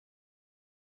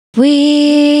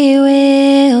we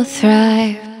will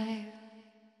thrive.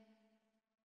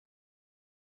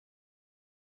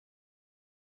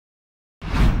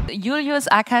 Julius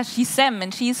aka Chezame,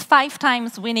 and she's 5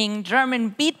 times winning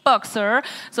German beatboxer.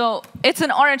 So it's an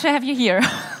honor to have you here.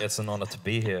 It's an honor to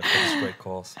be here for this great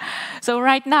cause. So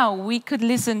right now we could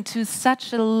listen to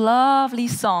such a lovely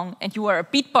song, and you are a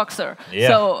beatboxer. Yeah.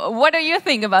 So what do you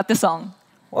think about the song?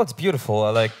 Well, it's beautiful. I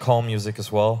like calm music as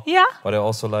well. Yeah. But I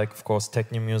also like, of course,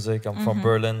 techno music. I'm from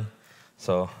Berlin.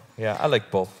 So yeah, I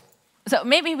like both. So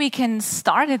maybe we can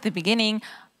start at the beginning.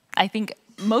 I think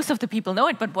most of the people know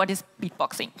it, but what is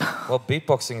beatboxing? Well,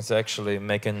 beatboxing is actually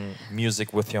making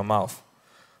music with your mouth.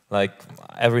 Like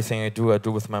everything I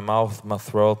do with my mouth, my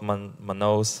throat, my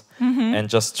nose, and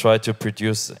just try to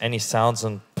produce any sounds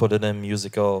and put it in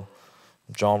musical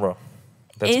genre.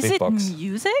 That's Is beatbox. it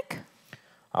music?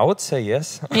 I would say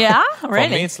yes. Yeah, really?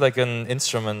 For me, it's like an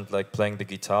instrument, like playing the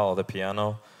guitar or the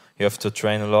piano. You have to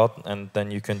train a lot, and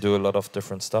then you can do a lot of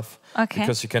different stuff. Okay.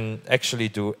 Because you can actually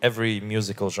do every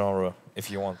musical genre if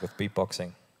you want with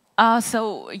beatboxing.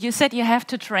 So you said you have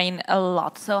to train a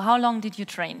lot. So how long did you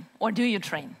train, or do you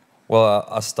train? Well,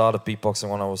 I started beatboxing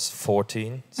when I was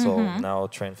 14, so now I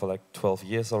train for like 12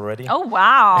 years already. Oh,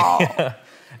 wow.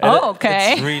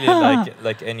 Okay. It's really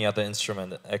like any other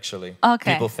instrument, actually.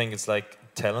 Okay. People think it's like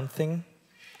talent thing,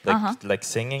 like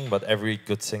singing, but every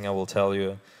good singer will tell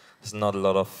you there's not a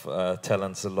lot of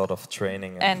talents, a lot of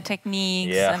training. And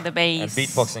techniques and the bass. And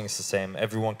beatboxing is the same.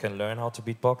 Everyone can learn how to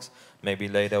beatbox. Maybe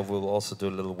later we'll also do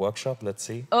a little workshop. Let's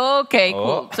see. Okay,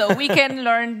 cool. So we can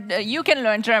learn, you can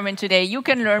learn German today. You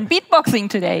can learn beatboxing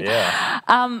today.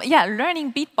 Yeah.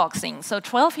 Learning beatboxing. So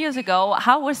 12 years ago,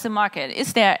 how was the market?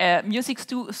 Is there a music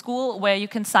school where you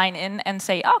can sign in and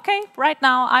say, okay, right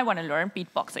now I want to learn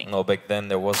beatboxing? No, back then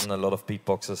there wasn't a lot of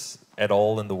beatboxers at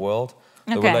all in the world.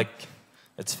 They Okay. were like,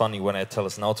 it's funny when I tell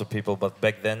this now to people, but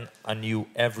back then I knew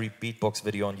every beatbox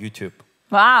video on YouTube.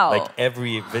 Wow. Like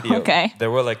every video. Okay. There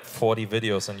were like 40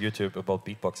 videos on YouTube about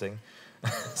beatboxing.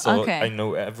 So Okay. I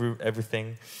know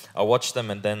everything. I watched them,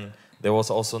 and then there was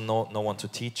also no one to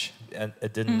teach, and I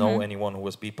didn't know anyone who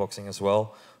was beatboxing as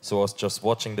well. So I was just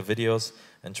watching the videos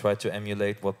and tried to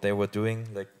emulate what they were doing,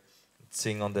 like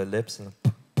sing on their lips and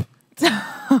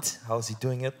how's he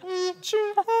doing it?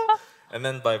 And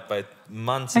then by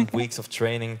months and weeks of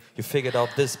training, you figured out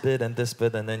this bit, and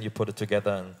then you put it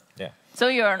together, and yeah. So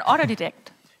you're an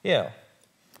autodidact? Yeah.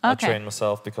 Okay. I trained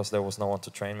myself because there was no one to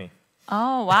train me.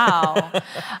 Oh, wow.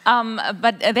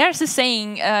 But there's a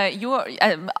saying,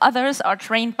 others are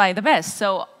trained by the best.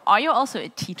 So are you also a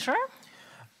teacher?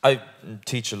 I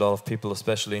teach a lot of people,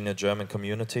 especially in the German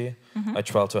community. I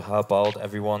try to help out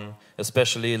everyone,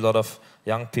 especially a lot of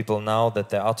young people now that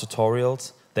there are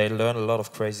tutorials. They learn a lot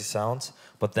of crazy sounds,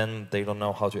 but then they don't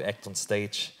know how to act on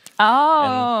stage.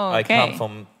 Oh, and okay. I come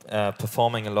from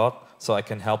performing a lot, so I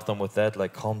can help them with that,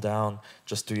 like calm down,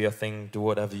 just do your thing, do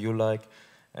whatever you like.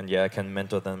 And yeah, I can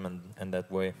mentor them in that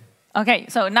way. Okay,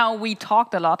 so now we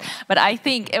talked a lot, but I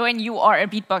think when you are a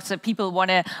beatboxer, people want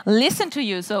to listen to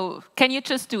you, so can you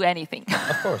just do anything?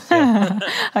 Of course, yeah.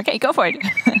 Okay, go for it.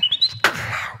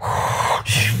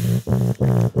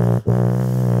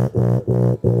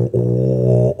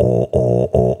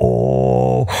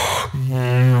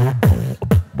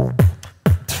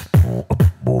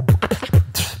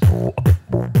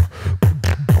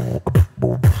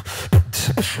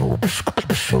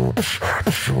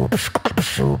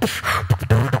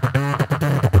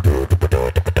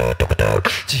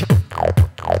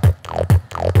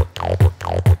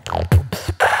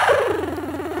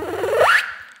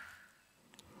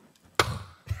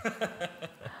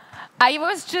 I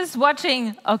was just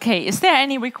watching, okay, is there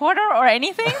any recorder or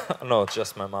anything? No,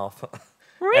 just my mouth.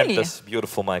 Really? And this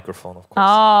beautiful microphone, of course.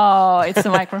 Oh, it's the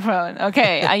microphone.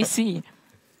 Okay, I see.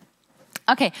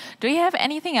 Okay, do you have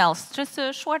anything else? Just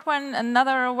a short one,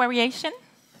 another variation?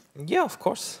 Yeah, of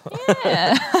course.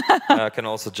 Yeah. I can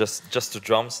also just do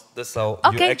drums. This is how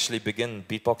you actually begin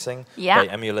beatboxing, by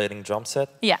emulating drum set.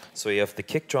 Yeah. So you have the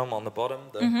kick drum on the bottom,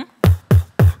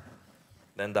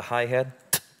 then the hi-hat,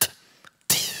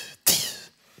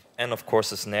 and of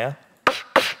course a snare.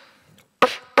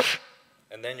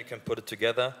 And then you can put it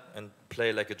together and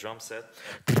play like a drum set.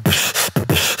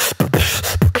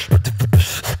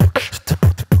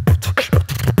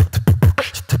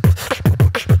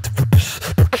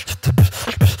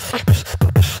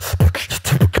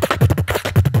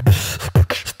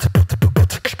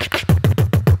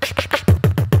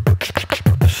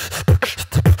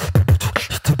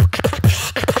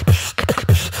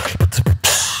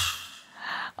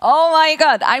 Oh my my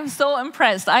God, I'm so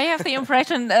impressed. I have the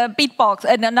impression beatbox,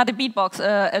 not a beatbox,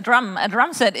 a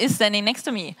drum set is standing next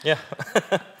to me. Yeah.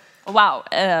 Wow.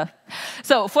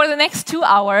 So for the next 2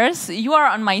 hours, you are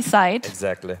on my side.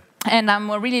 Exactly. And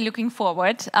I'm really looking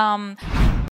forward.